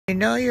You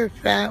know you're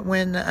fat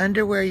when the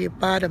underwear you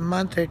bought a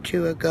month or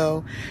two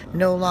ago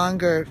no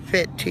longer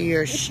fit to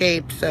your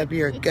shapes of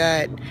your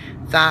gut,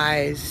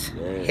 thighs,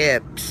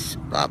 hips,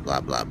 blah, blah,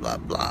 blah, blah,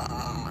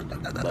 blah.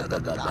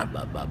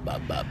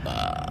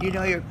 You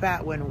know you're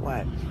fat when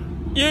what?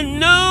 You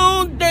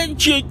know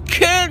that you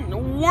can't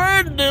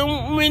wear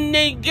them when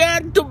they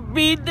got to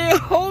be the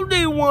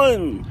holy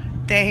one.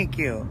 Thank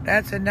you.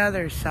 That's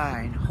another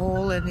sign.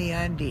 Hole in the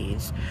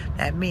undies.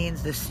 That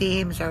means the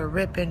seams are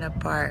ripping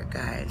apart,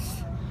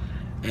 guys.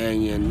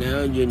 And you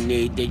know you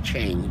need to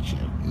change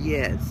them.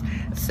 Yes.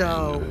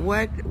 So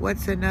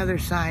what's another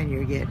sign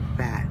you're getting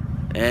fat?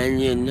 And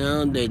you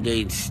know that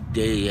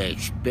they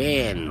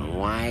expand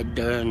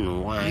wider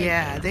and wider.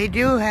 Yeah, they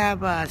do have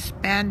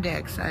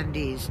spandex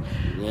undies.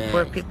 Yes.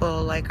 For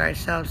people like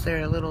ourselves,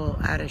 they're a little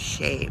out of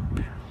shape.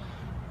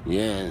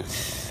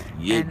 Yes.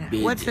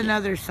 And what's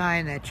another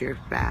sign that you're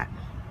fat?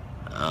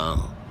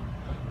 Oh,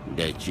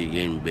 that you're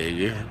getting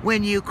bigger?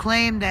 When you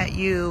claim that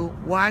you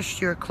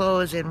washed your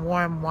clothes in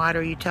warm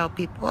water, you tell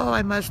people, oh,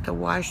 I must have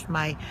washed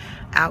my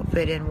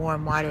outfit in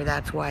warm water,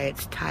 that's why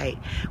it's tight.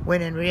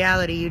 When in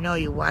reality, you know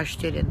you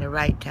washed it in the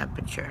right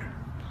temperature.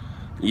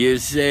 You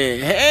say,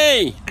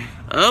 hey,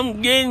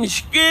 I'm getting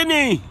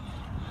skinny.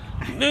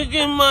 Look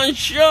at my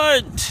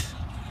shorts.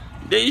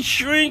 They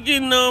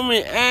shrinking on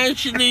me.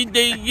 Actually,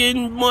 they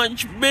getting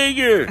much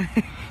bigger.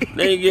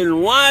 They getting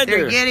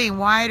wider. They're getting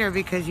wider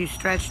because you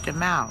stretched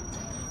them out.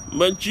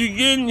 But you're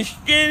getting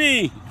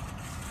skinny.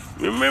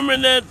 Remember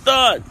that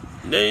thought.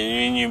 That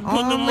when you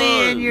put them on.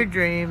 Only in your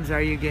dreams are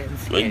you getting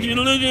skinny. But you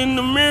look in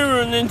the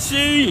mirror and then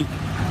see.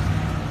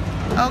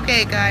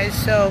 Okay, guys,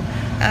 so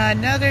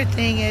another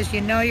thing is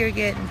you know you're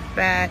getting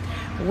fat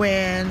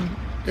when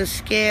the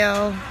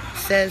scale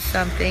says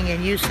something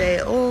and you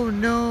say, oh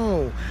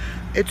no,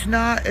 it's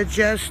not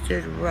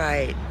adjusted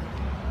right.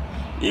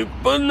 You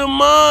put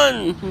them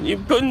on. You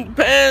putting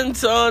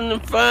pants on to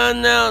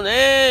find out,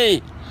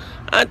 hey,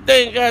 I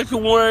think I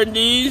can wear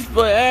these,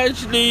 but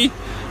actually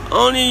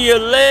only your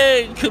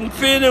leg can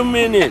fit them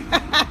in it.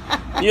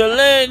 Your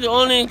leg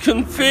only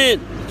can fit,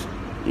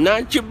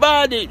 not your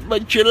body,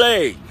 but your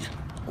leg.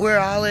 We're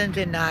all in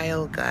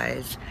denial,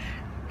 guys.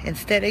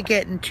 Instead of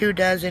getting 2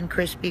 dozen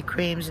Krispy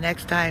Kremes,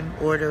 next time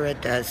order a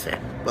dozen.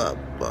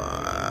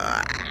 Bye-bye.